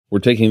We're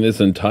taking this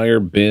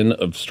entire bin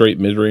of straight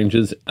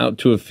mid-ranges out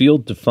to a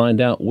field to find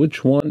out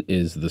which one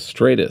is the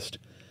straightest.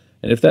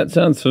 And if that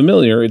sounds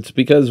familiar, it's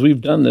because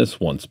we've done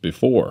this once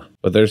before.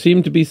 But there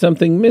seemed to be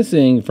something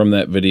missing from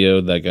that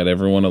video that got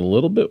everyone a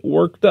little bit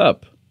worked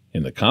up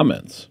in the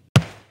comments.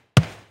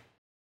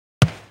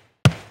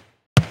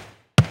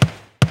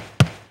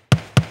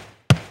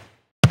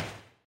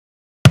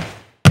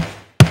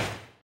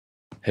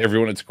 Hey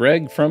everyone, it's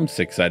Greg from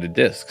Six Sided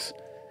Discs.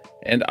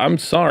 And I'm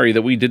sorry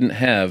that we didn't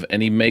have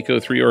any Mako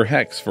 3 or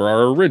Hex for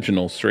our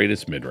original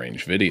straightest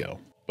mid-range video.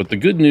 But the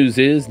good news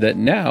is that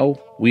now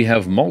we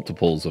have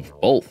multiples of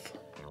both.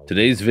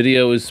 Today's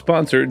video is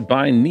sponsored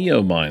by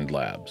Innova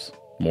Labs.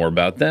 More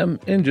about them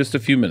in just a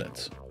few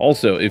minutes.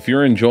 Also, if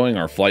you're enjoying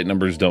our Flight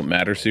Numbers Don't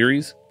Matter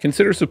series,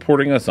 consider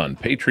supporting us on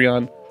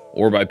Patreon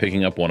or by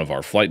picking up one of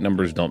our Flight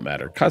Numbers Don't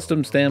Matter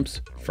custom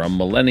stamps from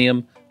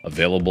Millennium,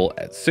 available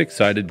at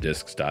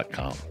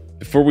sixsideddiscs.com.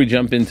 Before we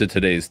jump into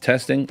today's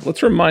testing,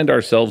 let's remind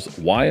ourselves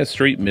why a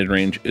straight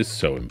mid-range is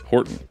so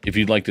important. If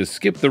you'd like to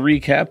skip the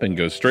recap and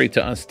go straight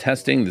to us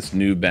testing this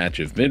new batch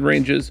of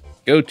mid-ranges,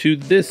 go to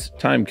this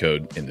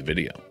timecode in the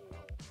video.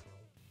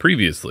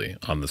 Previously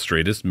on the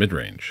straightest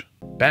mid-range.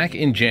 Back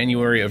in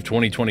January of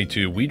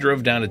 2022, we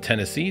drove down to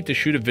Tennessee to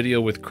shoot a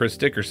video with Chris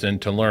Dickerson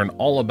to learn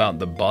all about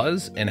the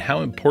buzz and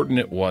how important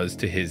it was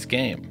to his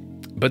game.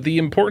 But the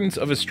importance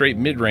of a straight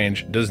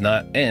mid-range does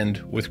not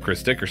end with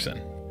Chris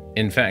Dickerson.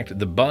 In fact,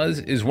 the Buzz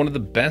is one of the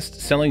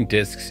best-selling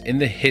discs in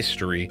the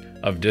history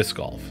of disc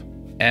golf.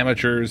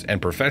 Amateurs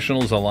and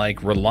professionals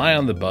alike rely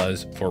on the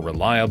Buzz for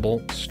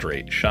reliable,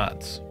 straight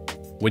shots.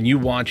 When you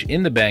watch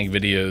in-the-bag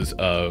videos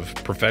of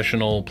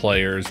professional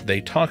players, they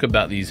talk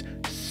about these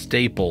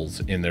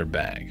staples in their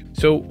bag.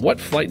 So what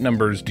flight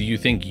numbers do you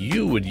think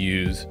you would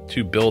use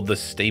to build the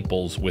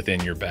staples within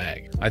your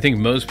bag? I think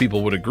most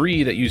people would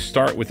agree that you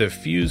start with a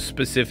few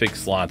specific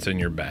slots in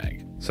your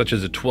bag, such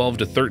as a 12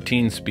 to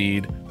 13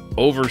 speed,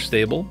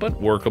 overstable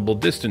but workable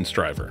distance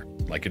driver,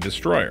 like a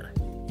destroyer.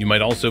 You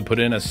might also put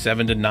in a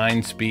 7 to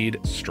 9 speed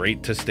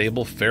straight to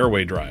stable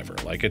fairway driver,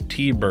 like a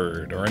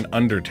T-Bird or an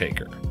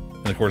Undertaker.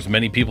 And of course,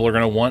 many people are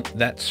going to want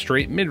that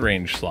straight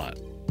mid-range slot,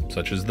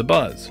 such as the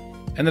Buzz.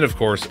 And then of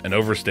course, an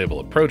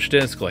overstable approach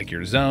disc like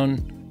your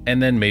Zone, and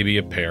then maybe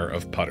a pair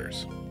of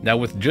putters. Now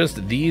with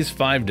just these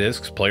 5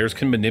 discs, players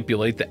can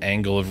manipulate the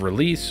angle of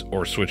release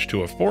or switch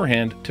to a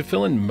forehand to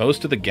fill in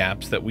most of the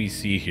gaps that we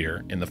see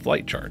here in the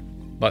flight chart.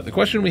 But the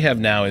question we have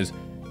now is,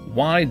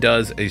 why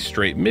does a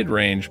straight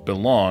mid-range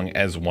belong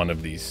as one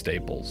of these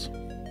staples?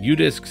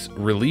 UDisc's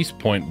Release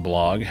Point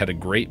blog had a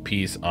great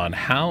piece on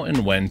how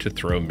and when to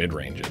throw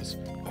mid-ranges.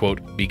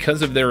 Quote,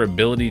 because of their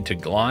ability to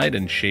glide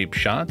and shape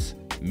shots,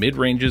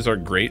 mid-ranges are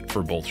great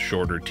for both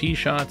shorter tee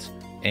shots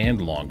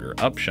and longer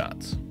up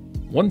shots.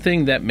 One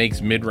thing that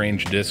makes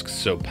mid-range discs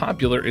so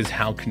popular is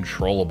how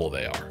controllable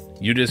they are.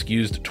 UDisc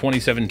used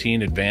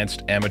 2017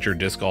 Advanced Amateur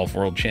Disc Golf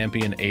World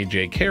Champion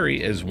AJ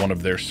Carey as one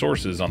of their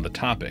sources on the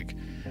topic,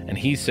 and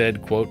he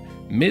said, quote,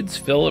 mids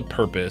fill a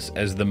purpose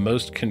as the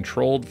most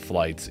controlled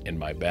flights in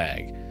my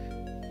bag.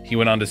 He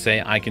went on to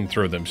say, I can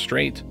throw them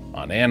straight,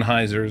 on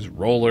anhyzers,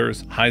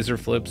 rollers, hyzer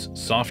flips,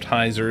 soft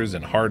hyzers,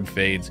 and hard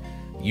fades.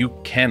 You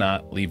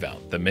cannot leave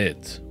out the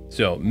mids.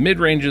 So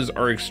mid-ranges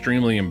are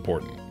extremely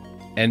important.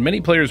 And many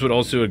players would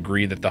also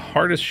agree that the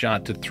hardest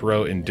shot to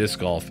throw in disc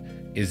golf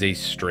is a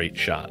straight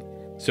shot.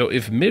 So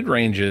if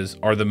mid-ranges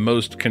are the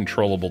most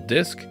controllable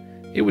disc,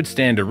 it would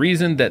stand to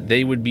reason that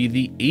they would be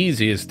the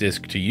easiest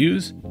disc to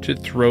use to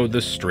throw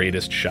the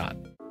straightest shot.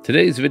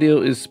 Today's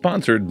video is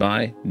sponsored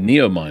by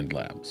Innova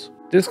Labs.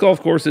 Disc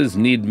golf courses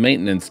need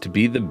maintenance to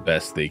be the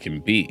best they can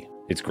be.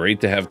 It's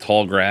great to have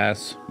tall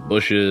grass,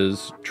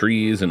 bushes,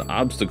 trees, and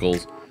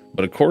obstacles,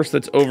 but a course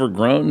that's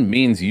overgrown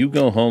means you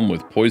go home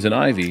with poison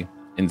ivy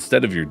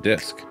instead of your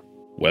disc.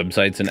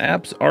 Websites and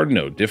apps are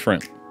no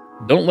different.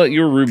 Don't let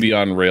your Ruby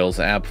on Rails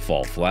app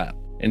fall flat.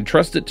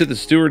 Entrust it to the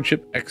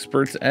stewardship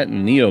experts at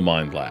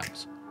Innova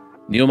Labs.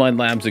 Innova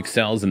Labs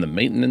excels in the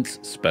maintenance,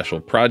 special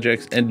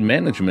projects, and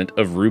management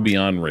of Ruby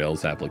on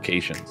Rails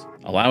applications,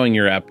 allowing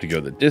your app to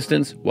go the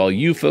distance while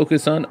you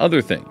focus on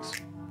other things,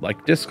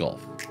 like disc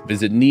golf.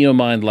 Visit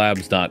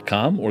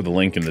neomindlabs.com or the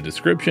link in the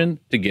description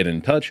to get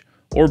in touch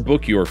or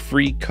book your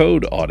free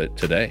code audit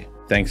today.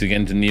 Thanks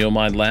again to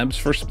Innova Labs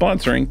for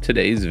sponsoring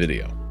today's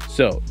video.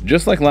 So,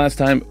 just like last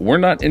time, we're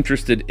not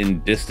interested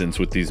in distance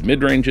with these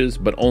mid-ranges,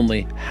 but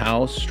only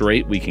how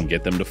straight we can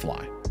get them to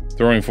fly.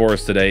 Throwing for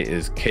us today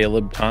is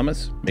Caleb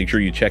Thomas. Make sure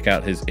you check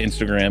out his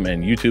Instagram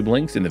and YouTube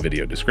links in the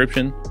video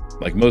description.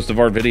 Like most of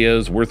our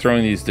videos, we're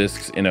throwing these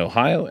discs in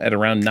Ohio at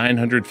around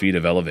 900 feet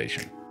of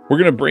elevation. We're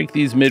going to break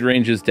these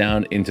mid-ranges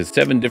down into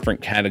 7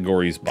 different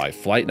categories by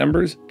flight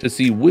numbers to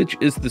see which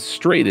is the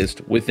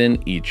straightest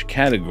within each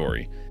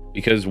category.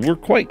 Because we're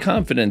quite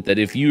confident that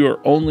if you are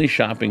only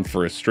shopping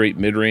for a straight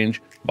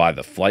mid-range by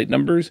the flight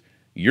numbers,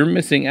 you're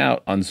missing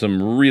out on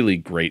some really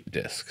great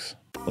discs.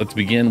 Let's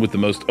begin with the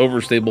most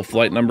overstable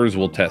flight numbers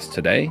we'll test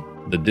today,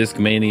 the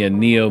Discmania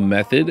Neo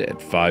Method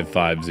at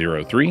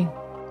 5503,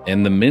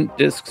 and the Mint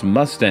Discs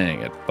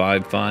Mustang at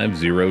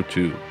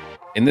 5502.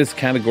 In this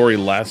category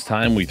last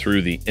time, we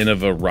threw the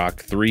Innova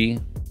Mako3,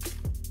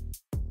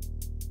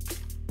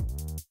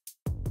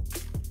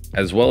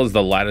 as well as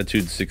the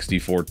Latitude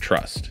 64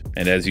 Trust.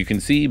 And as you can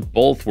see,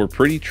 both were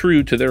pretty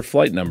true to their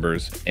flight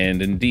numbers,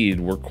 and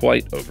indeed were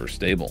quite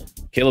overstable.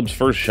 Caleb's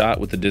first shot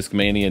with the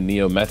Discmania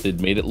Neo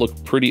method made it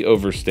look pretty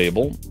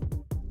overstable,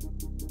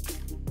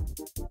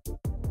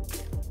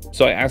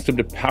 so I asked him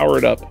to power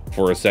it up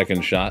for a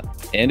second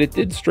shot, and it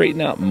did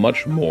straighten out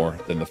much more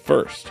than the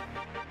first.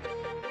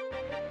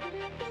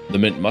 The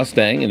Mint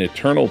Mustang in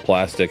Eternal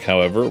Plastic,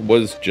 however,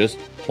 was just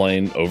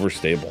plain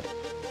overstable.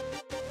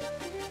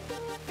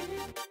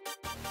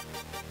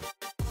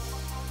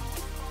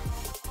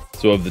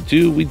 So of the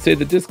two, we'd say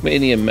the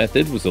Discmania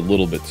method was a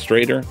little bit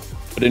straighter,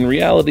 but in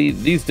reality,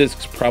 these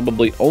discs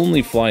probably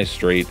only fly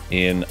straight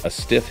in a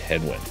stiff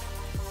headwind.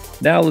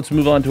 Now let's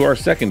move on to our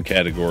second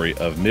category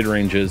of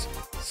mid-ranges,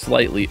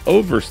 slightly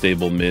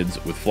overstable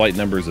mids with flight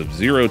numbers of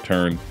 0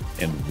 turn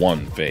and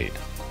 1 fade.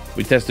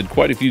 We tested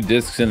quite a few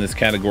discs in this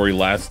category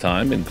last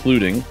time,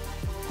 including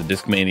the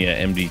Discmania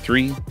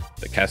MD3,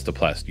 the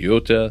Castaplast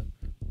Iota,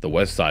 the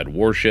Westside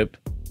Warship,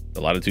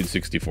 the Latitude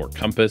 64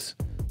 Compass,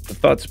 the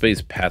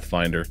ThoughtSpace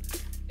Pathfinder,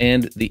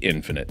 and the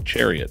Infinite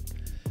Chariot.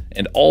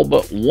 And all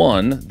but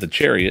one, the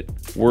Chariot,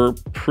 were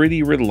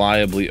pretty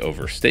reliably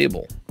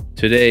overstable.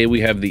 Today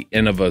we have the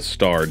Innova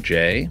Star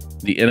J,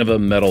 the Innova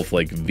Metal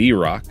Flake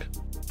V-Rock,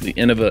 the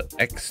Innova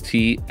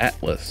XT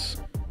Atlas,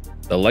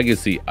 the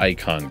Legacy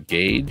Icon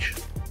Gauge,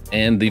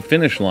 and the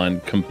Finish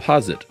Line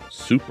Composite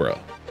Supra.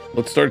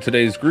 Let's start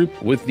today's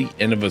group with the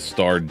Innova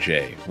Star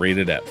J,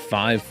 rated at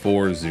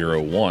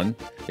 5401.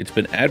 It's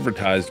been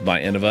advertised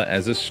by Innova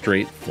as a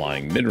straight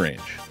flying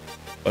midrange.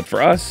 But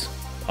for us,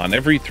 on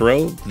every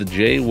throw, the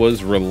J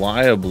was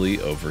reliably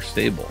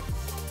overstable.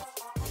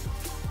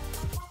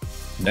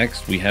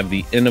 Next, we have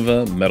the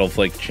Innova Metal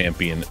Flake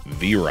Champion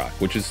V-Rock,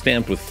 which is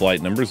stamped with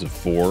flight numbers of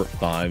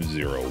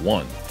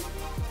 4501.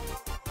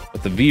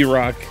 But the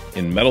V-Rock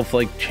in Metal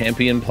Flake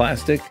Champion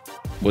plastic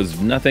was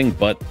nothing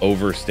but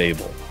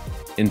overstable.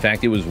 In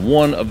fact, it was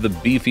one of the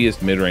beefiest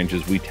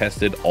midranges we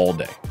tested all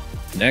day.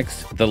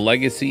 Next, the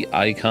Legacy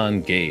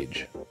Icon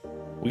Gauge.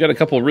 We got a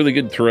couple really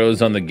good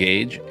throws on the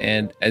gauge,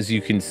 and as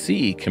you can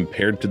see,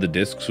 compared to the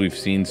discs we've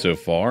seen so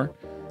far,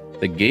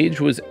 the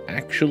gauge was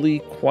actually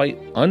quite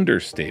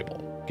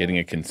understable, getting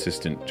a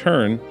consistent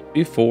turn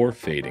before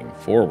fading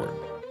forward.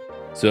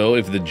 So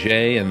if the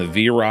J and the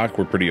V-Rock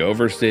were pretty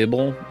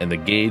overstable and the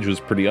gauge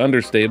was pretty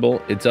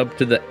understable, it's up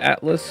to the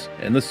Atlas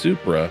and the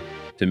Supra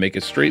to make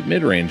a straight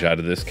mid-range out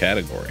of this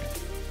category.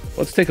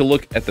 Let's take a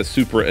look at the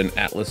Supra and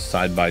Atlas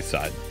side by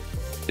side.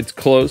 It's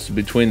close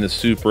between the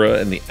Supra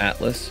and the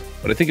Atlas,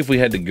 but I think if we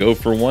had to go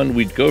for one,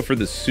 we'd go for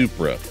the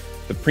Supra.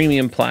 The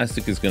premium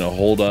plastic is going to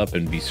hold up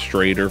and be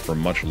straighter for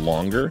much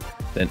longer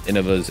than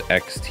Innova's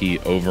XT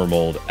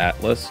Overmold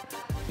Atlas.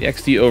 The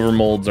XT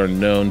Overmolds are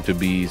known to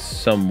be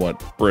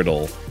somewhat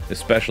brittle,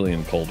 especially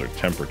in colder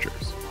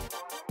temperatures.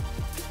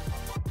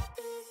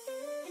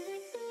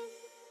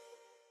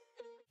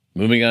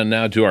 Moving on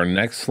now to our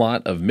next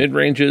slot of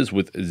mid-ranges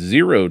with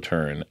 0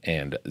 turn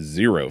and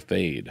 0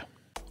 fade.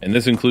 And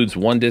this includes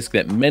one disc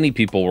that many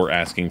people were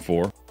asking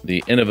for,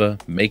 the Innova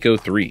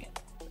Mako3.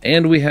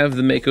 And we have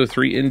the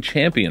Mako3 in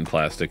Champion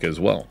plastic as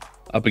well.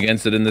 Up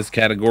against it in this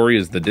category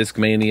is the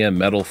Discmania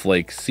Metal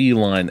Flake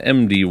C-Line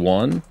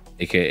MD1,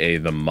 aka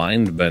the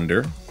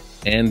Mindbender,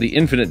 and the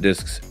Infinite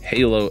Discs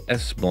Halo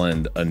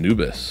S-Blend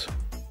Anubis.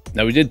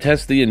 Now we did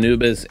test the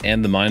Anubis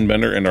and the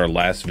Mindbender in our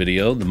last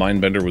video. The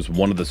Mindbender was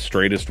one of the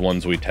straightest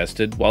ones we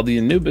tested, while the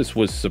Anubis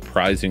was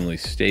surprisingly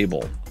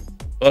stable.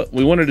 But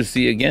we wanted to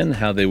see again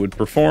how they would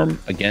perform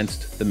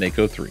against the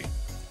Mako3.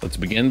 Let's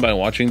begin by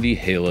watching the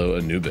Halo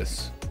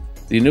Anubis.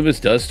 The Anubis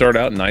does start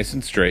out nice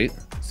and straight.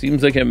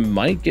 Seems like it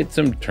might get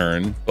some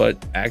turn,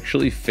 but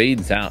actually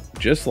fades out,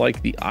 just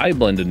like the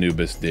iBlend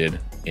Anubis did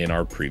in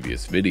our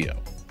previous video.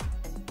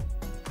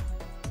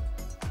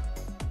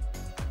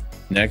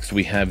 Next,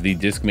 we have the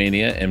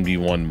Discmania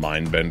MD1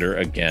 Mindbender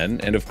again,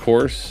 and of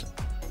course,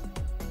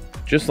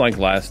 just like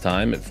last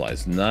time, it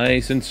flies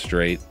nice and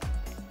straight,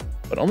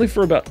 but only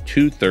for about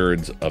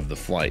 2/3 of the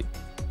flight.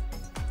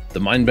 The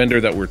Mindbender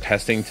that we're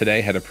testing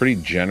today had a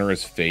pretty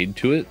generous fade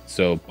to it,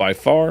 so by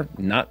far,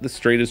 not the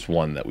straightest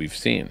one that we've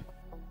seen.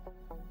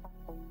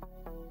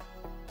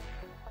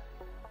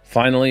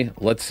 Finally,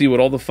 let's see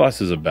what all the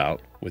fuss is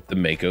about with the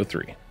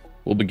Mako3.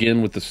 We'll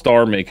begin with the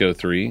Star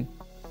Mako3,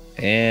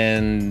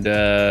 and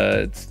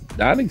it's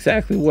not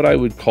exactly what I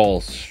would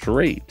call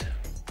straight.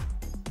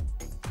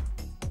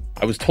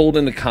 I was told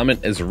in a comment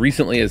as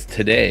recently as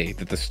today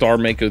that the Star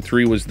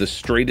Mako3 was the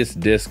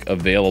straightest disc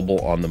available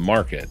on the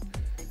market.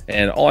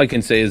 And all I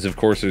can say is, of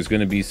course, there's going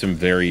to be some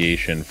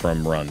variation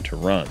from run to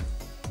run.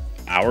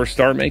 Our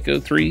Star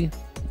Mako3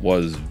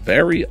 was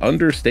very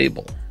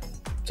understable.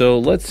 So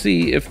let's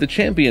see if the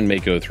Champion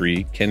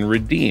Mako3 can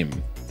redeem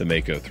the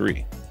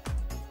Mako3.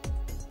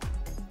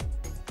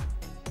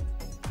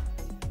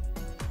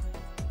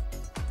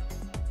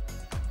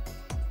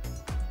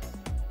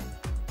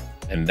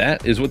 And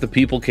that is what the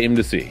people came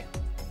to see.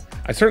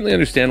 I certainly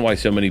understand why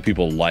so many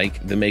people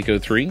like the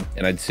Mako3,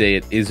 and I'd say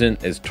it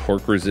isn't as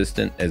torque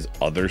resistant as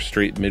other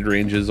straight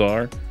mid-ranges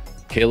are.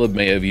 Caleb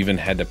may have even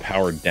had to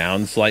power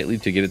down slightly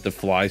to get it to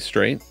fly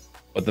straight,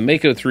 but the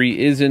Mako3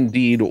 is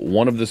indeed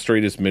one of the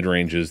straightest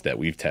mid-ranges that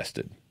we've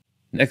tested.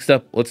 Next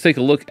up, let's take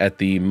a look at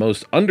the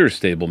most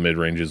understable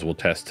mid-ranges we'll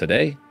test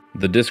today,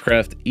 the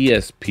Discraft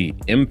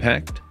ESP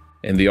Impact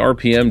and the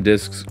RPM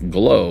Discs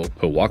Glow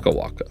Waka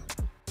Waka.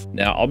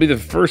 Now, I'll be the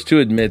first to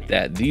admit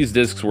that these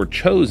discs were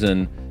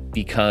chosen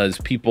because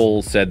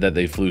people said that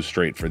they flew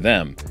straight for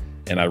them,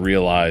 and I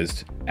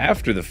realized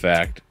after the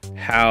fact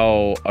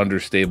how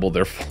understable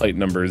their flight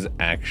numbers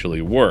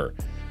actually were.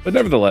 But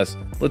nevertheless,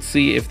 let's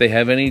see if they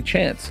have any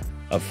chance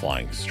of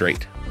flying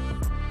straight.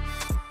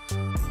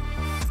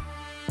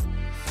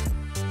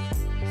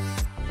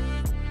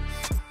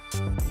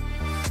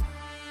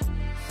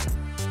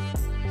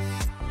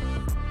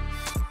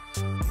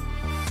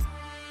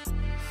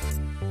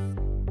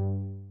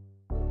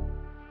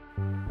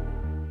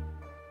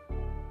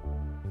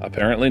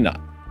 Apparently not.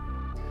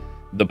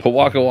 The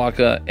Waka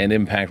Waka and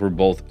Impact were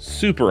both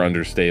super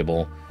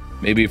understable.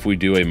 Maybe if we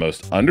do a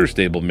most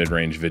understable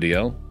mid-range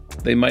video,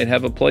 they might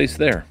have a place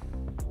there.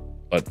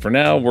 But for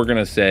now, we're going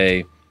to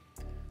say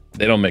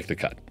they don't make the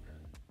cut.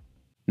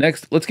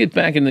 Next, let's get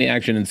back into the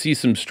action and see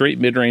some straight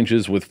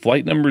mid-ranges with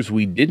flight numbers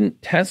we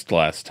didn't test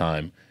last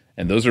time,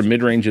 and those are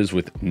mid-ranges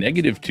with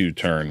 -2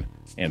 turn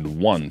and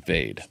 1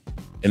 fade.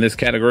 In this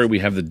category, we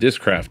have the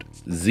Discraft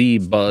Z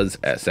Buzz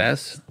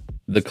SS,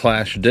 the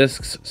Clash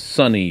Discs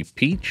Sunny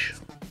Peach,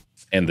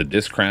 and the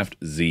Discraft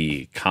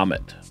Z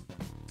Comet.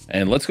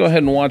 And let's go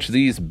ahead and watch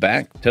these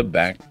back to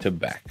back to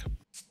back.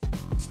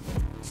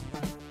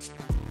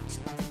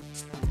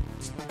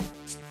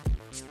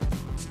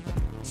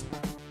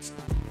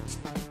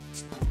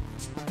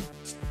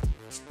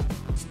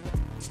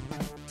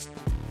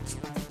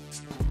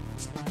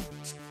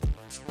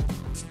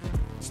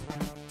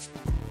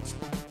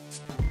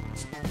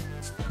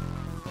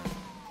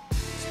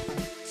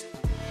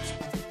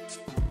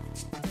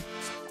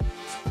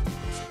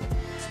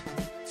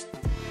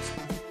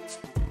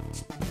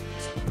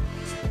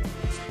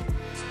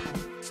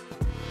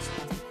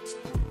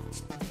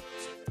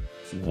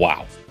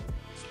 Wow.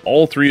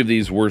 All three of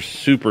these were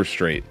super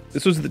straight.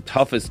 This was the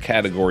toughest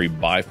category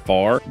by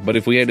far, but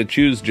if we had to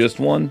choose just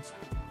one,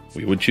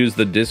 we would choose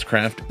the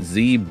Discraft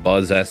Z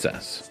Buzz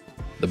SS.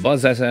 The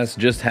Buzz SS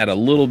just had a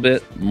little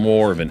bit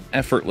more of an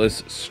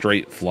effortless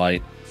straight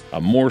flight, a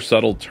more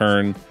subtle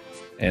turn,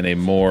 and a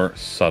more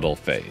subtle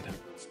fade.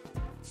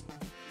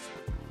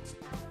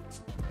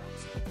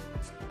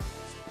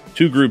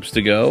 Two groups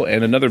to go,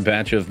 and another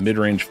batch of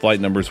mid-range flight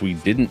numbers we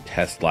didn't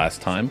test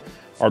last time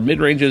are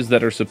mid-ranges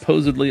that are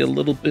supposedly a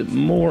little bit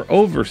more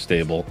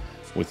overstable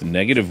with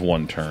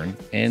 -1 turn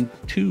and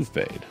 2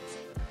 fade.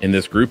 In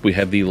this group, we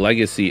have the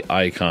Legacy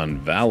Icon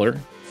Valor,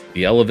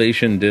 the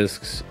Elevation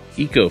Discs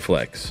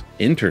EcoFlex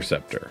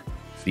Interceptor,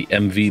 the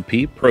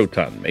MVP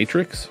Proton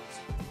Matrix,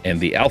 and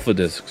the Alpha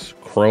Discs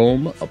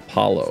Chrome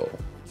Apollo.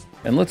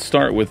 And let's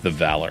start with the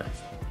Valor.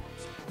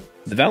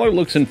 The Valor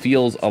looks and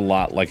feels a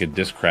lot like a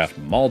Discraft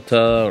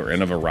Malta or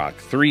Innova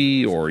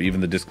Mako3 or even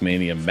the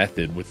Discmania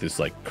Method with this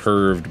like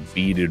curved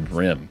beaded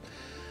rim.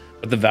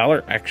 But the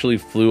Valor actually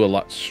flew a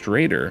lot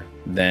straighter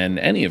than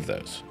any of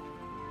those.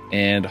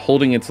 And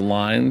holding its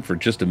line for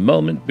just a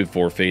moment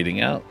before fading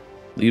out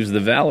leaves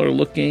the Valor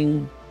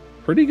looking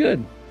pretty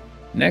good.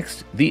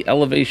 Next, the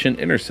Elevation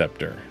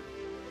Interceptor.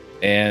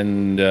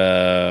 And,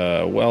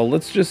 well,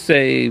 let's just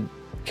say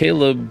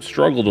Caleb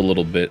struggled a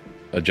little bit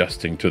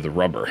adjusting to the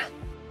rubber.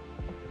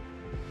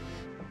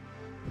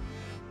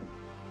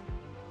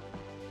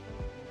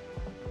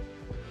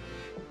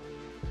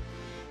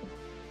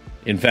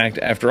 In fact,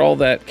 after all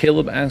that,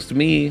 Caleb asked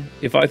me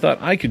if I thought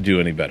I could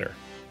do any better.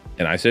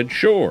 And I said,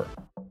 sure.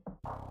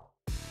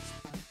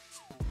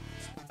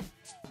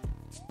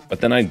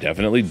 But then I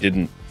definitely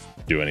didn't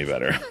do any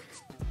better.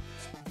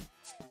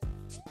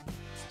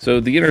 So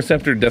the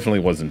Interceptor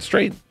definitely wasn't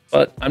straight,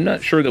 but I'm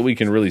not sure that we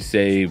can really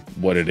say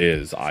what it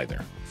is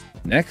either.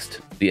 Next,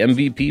 the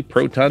MVP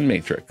Proton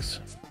Matrix.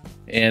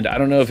 And I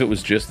don't know if it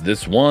was just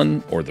this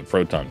one or the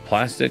Proton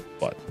Plastic,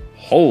 but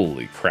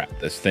holy crap,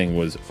 this thing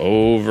was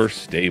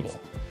overstable.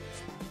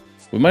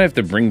 We might have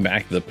to bring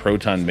back the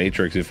Proton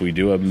Matrix if we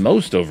do a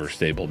most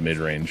overstable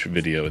mid-range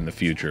video in the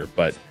future,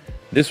 but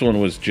this one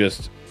was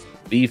just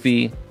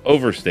beefy,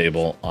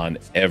 overstable on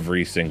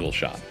every single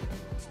shot.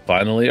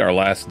 Finally, our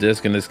last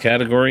disc in this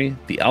category,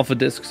 the Alpha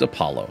Discs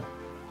Apollo.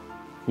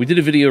 We did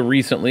a video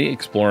recently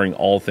exploring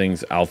all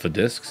things Alpha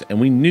Discs, and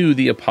we knew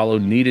the Apollo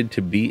needed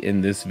to be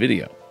in this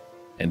video.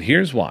 And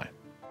here's why.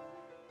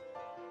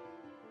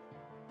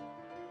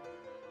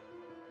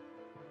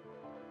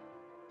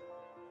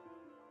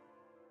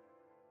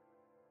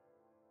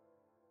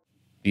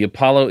 The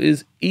Apollo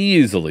is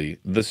easily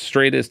the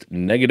straightest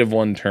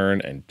 -1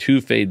 turn and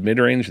 2 fade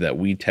midrange that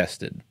we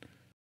tested,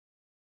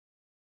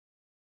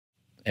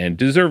 and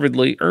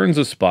deservedly earns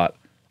a spot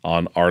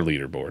on our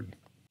leaderboard.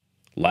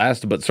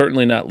 Last but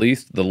certainly not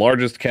least, the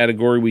largest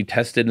category we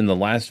tested in the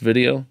last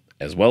video,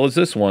 as well as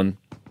this one,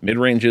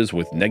 mid-ranges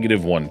with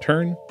 -1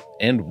 turn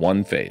and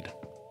 1 fade.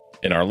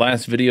 In our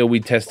last video, we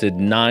tested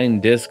 9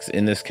 discs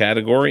in this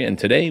category, and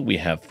today we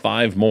have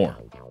 5 more.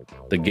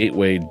 The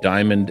Gateway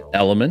Diamond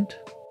Element,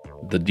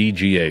 the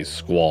DGA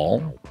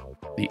Squall,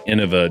 the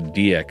Innova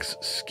DX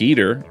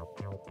Skeeter,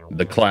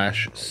 the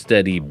Clash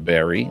Steady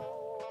Berry,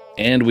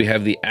 and we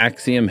have the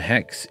Axiom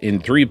Hex in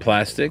 3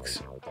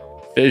 plastics,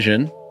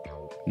 Fission,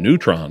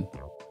 Neutron,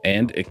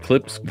 and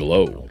Eclipse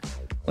Glow.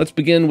 Let's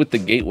begin with the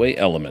Gateway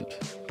Element.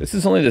 This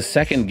is only the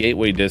second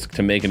Gateway disc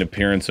to make an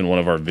appearance in one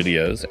of our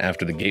videos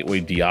after the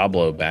Gateway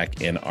Diablo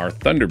back in our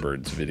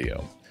Thunderbirds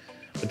video.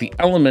 But the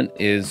Element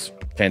is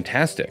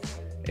fantastic.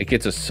 It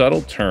gets a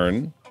subtle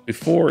turn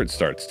before it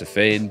starts to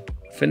fade,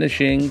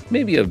 finishing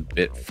maybe a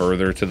bit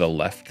further to the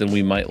left than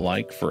we might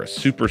like for a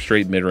super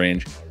straight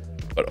mid-range,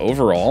 but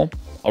overall,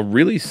 a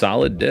really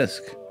solid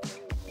disc.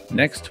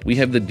 Next, we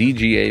have the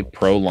DGA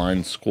Pro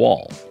Line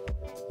Squall.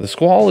 The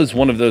Squall is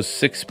one of those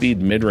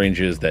 6-speed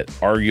mid-ranges that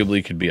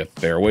arguably could be a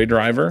fairway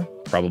driver,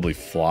 probably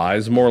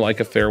flies more like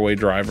a fairway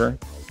driver,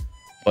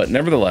 but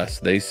nevertheless,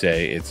 they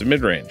say it's a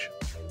mid-range.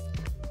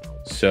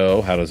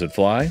 So how does it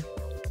fly?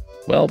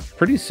 Well,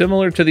 pretty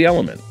similar to the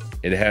Element.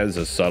 It has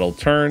a subtle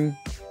turn,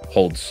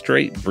 holds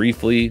straight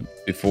briefly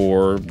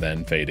before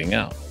then fading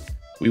out.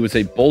 We would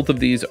say both of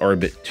these are a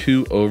bit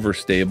too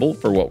overstable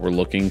for what we're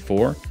looking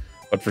for,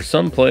 but for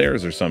some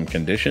players or some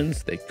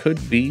conditions, they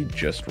could be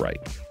just right.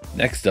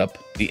 Next up,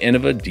 the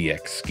Innova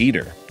DX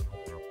Skeeter.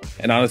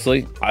 And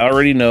honestly, I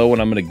already know what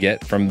I'm going to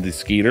get from the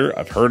Skeeter.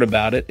 I've heard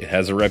about it. It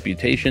has a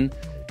reputation.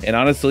 And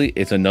honestly,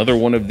 it's another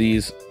one of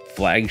these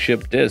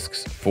flagship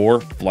discs for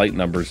flight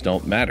numbers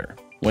don't matter.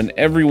 When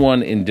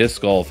everyone in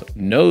disc golf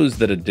knows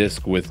that a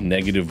disc with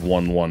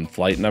 -11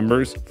 flight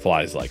numbers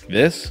flies like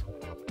this,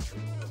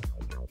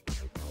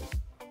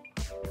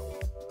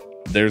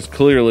 there's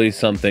clearly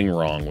something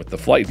wrong with the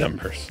flight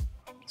numbers.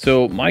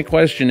 So my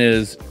question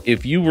is,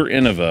 if you were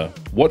Innova,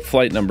 what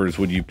flight numbers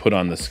would you put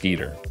on the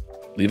Skeeter?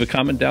 Leave a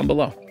comment down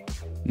below.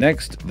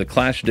 Next, the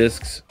Clash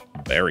Discs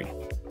Berry.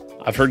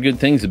 I've heard good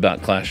things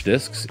about Clash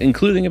Discs,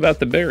 including about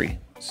the Berry.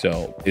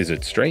 So is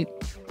it straight?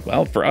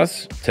 Well, for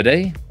us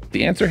today,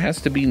 the answer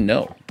has to be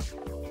no.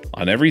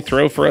 On every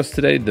throw for us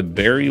today, the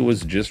Berry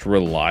was just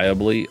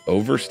reliably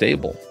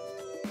overstable.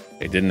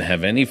 It didn't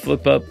have any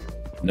flip up,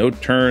 no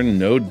turn,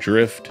 no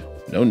drift,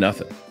 no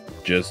nothing.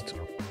 Just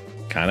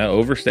kind of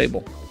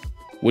overstable.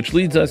 Which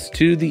leads us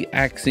to the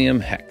Axiom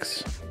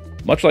Hex.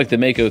 Much like the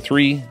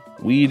Mako3,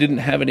 we didn't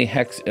have any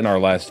hex in our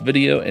last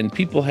video, and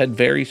people had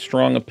very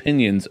strong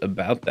opinions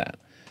about that.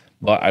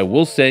 But I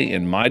will say,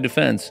 in my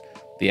defense,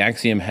 the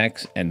Axiom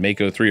Hex and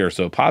Mako3 are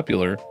so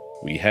popular,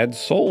 we had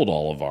sold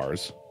all of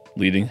ours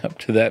leading up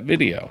to that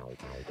video.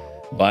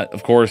 But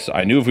of course,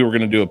 I knew if we were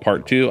going to do a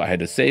part 2, I had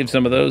to save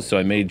some of those, so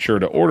I made sure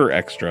to order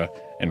extra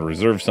and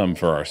reserve some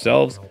for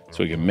ourselves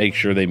so we can make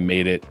sure they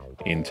made it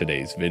in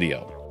today's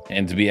video.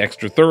 And to be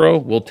extra thorough,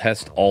 we'll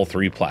test all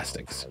 3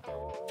 plastics.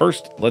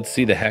 First, let's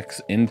see the Hex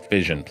in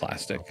Fission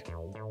plastic.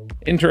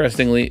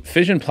 Interestingly,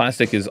 Fission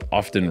plastic is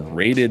often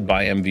rated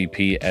by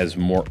MVP as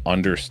more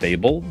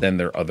understable than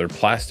their other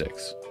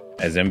plastics,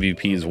 as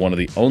MVP is one of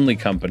the only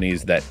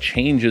companies that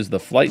changes the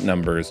flight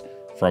numbers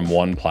from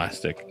one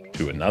plastic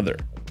to another.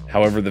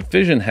 However, the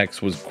Fission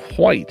Hex was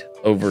quite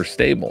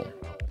overstable.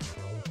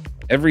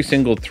 Every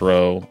single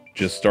throw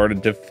just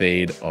started to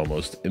fade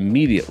almost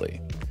immediately.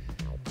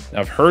 Now,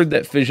 I've heard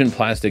that Fission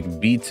plastic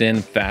beats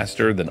in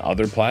faster than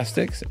other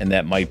plastics, and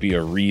that might be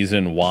a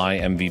reason why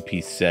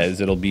MVP says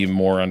it'll be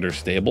more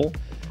understable,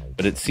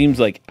 but it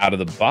seems like out of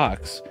the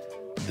box,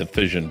 the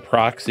Fission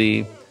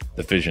Proxy,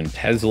 the Fission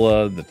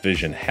Tesla, the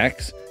Fission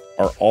Hex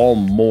are all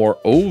more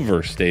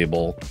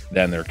overstable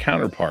than their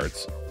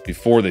counterparts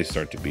before they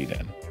start to beat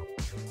in.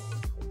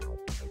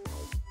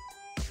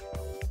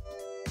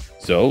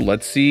 So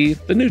let's see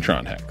the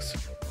Neutron Hex.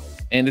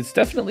 And it's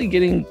definitely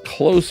getting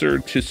closer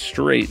to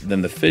straight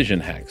than the Fission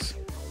Hex,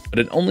 but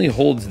it only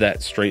holds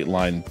that straight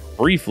line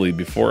briefly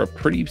before a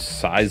pretty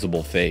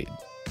sizable fade.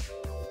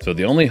 So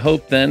the only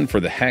hope then for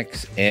the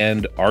Hex,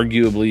 and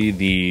arguably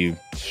the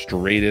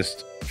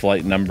straightest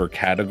flight number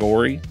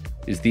category,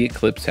 is the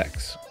Eclipse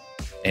Hex.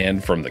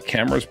 And from the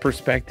camera's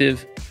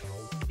perspective,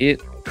 it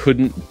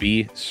couldn't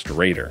be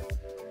straighter.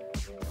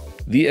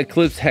 The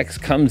Eclipse Hex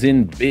comes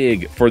in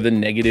big for the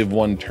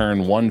 -1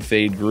 turn, 1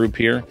 fade group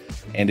here,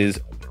 and is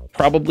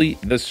probably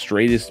the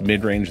straightest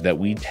mid-range that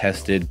we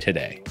tested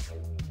today.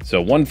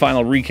 So one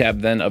final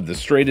recap then of the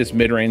straightest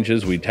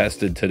mid-ranges we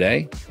tested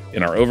today.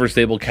 In our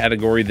overstable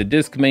category, the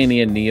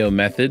Discmania Neo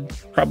method,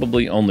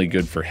 probably only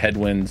good for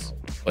headwinds,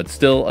 but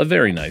still a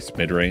very nice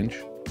mid-range.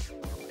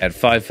 At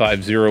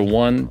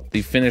 5501,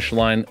 the Finish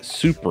Line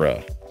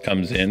Supra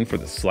comes in for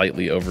the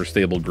slightly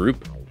overstable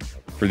group.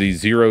 For the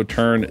 0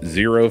 turn,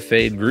 0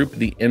 fade group,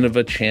 the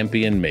Innova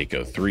Champion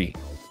Mako3.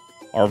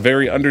 Our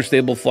very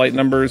understable flight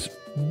numbers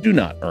do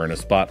not earn a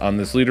spot on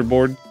this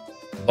leaderboard,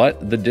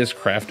 but the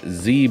Discraft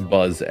Z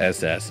Buzz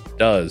SS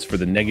does for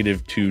the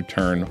 -2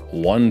 turn,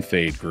 1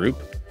 fade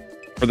group.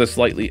 For the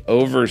slightly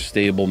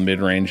overstable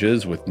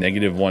mid-ranges with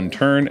 -1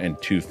 turn and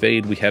 2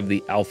 fade, we have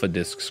the Alpha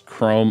Discs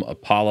Chrome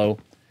Apollo.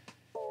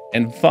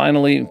 And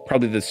finally,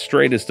 probably the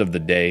straightest of the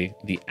day,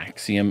 the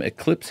Axiom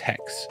Eclipse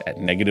Hex at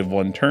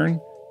 -1 turn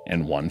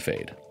and 1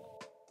 fade.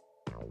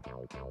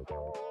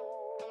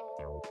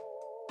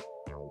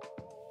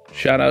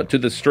 Shout out to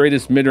the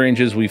straightest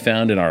mid-ranges we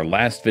found in our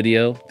last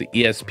video, the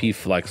ESP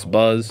Flex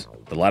Buzz,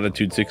 the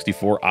Latitude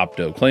 64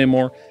 Opto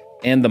Claymore,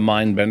 and the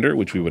Mindbender,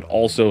 which we would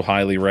also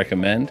highly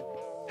recommend.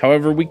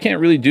 However, we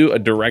can't really do a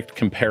direct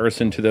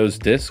comparison to those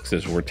discs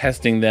as we're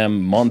testing them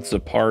months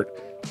apart,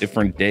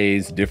 different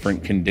days,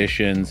 different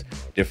conditions,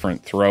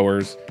 different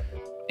throwers,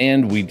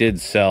 and we did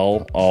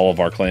sell all of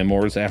our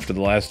Claymores after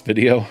the last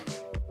video.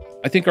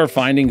 I think our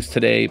findings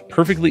today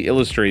perfectly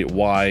illustrate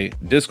why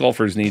disc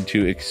golfers need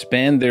to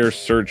expand their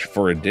search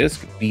for a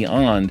disc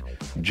beyond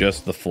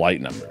just the flight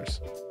numbers.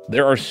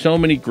 There are so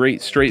many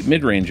great straight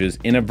mid-ranges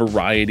in a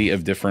variety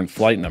of different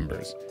flight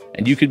numbers,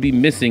 and you could be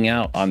missing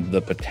out on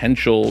the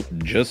potential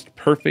just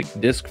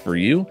perfect disc for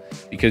you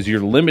because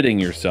you're limiting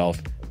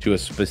yourself to a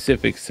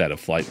specific set of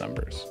flight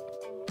numbers.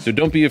 So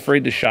don't be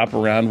afraid to shop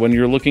around when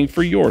you're looking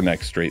for your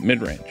next straight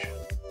mid-range.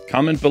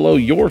 Comment below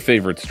your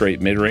favorite straight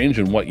mid-range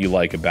and what you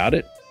like about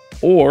it,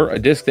 or a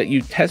disc that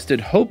you tested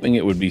hoping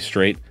it would be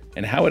straight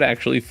and how it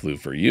actually flew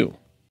for you.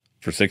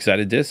 For Six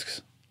Sided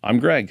Discs, I'm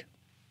Greg.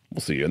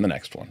 We'll see you in the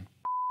next one.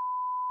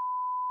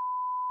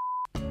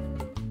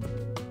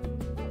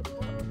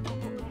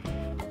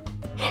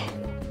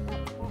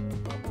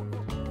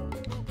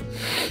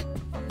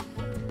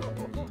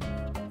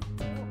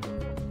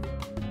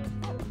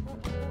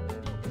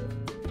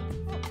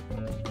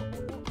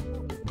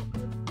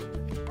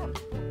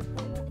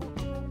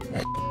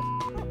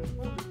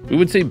 We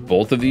would say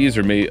both of these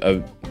are made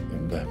of...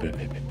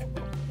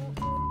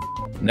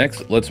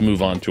 Next, let's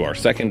move on to our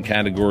second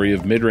category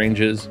of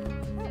mid-ranges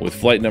with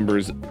flight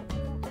numbers.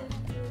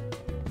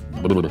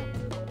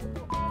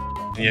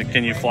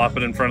 Can you flop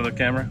it in front of the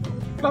camera?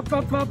 Flop,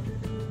 flop, flop.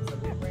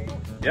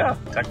 Yeah,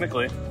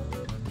 technically.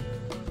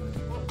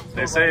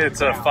 They say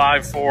it's a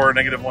 5-4,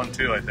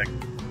 -1-2, I think.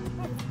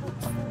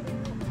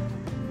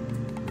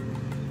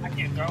 I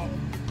can't throw.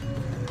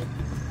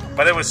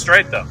 But it was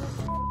straight though.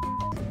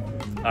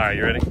 All right,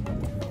 you ready?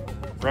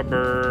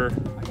 Rubber.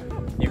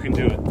 You can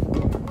do it.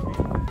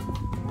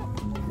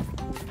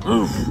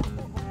 Oof.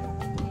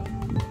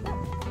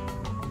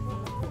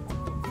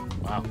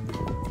 Wow.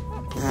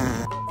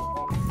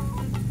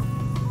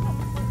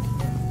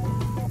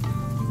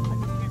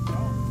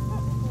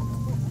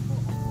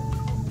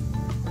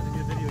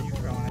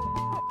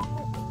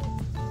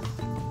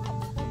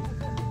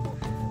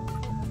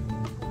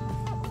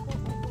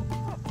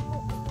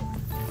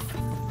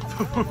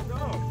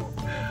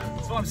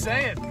 That's what I'm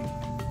saying.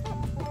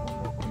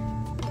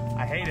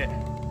 I hate it.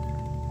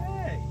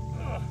 Hey.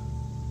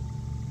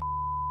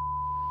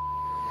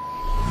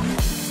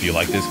 If you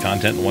like this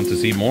content and want to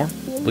see more,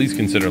 please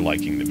consider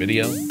liking the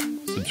video,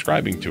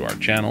 subscribing to our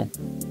channel,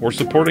 or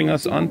supporting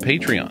us on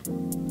Patreon.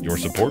 Your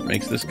support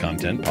makes this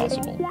content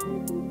possible.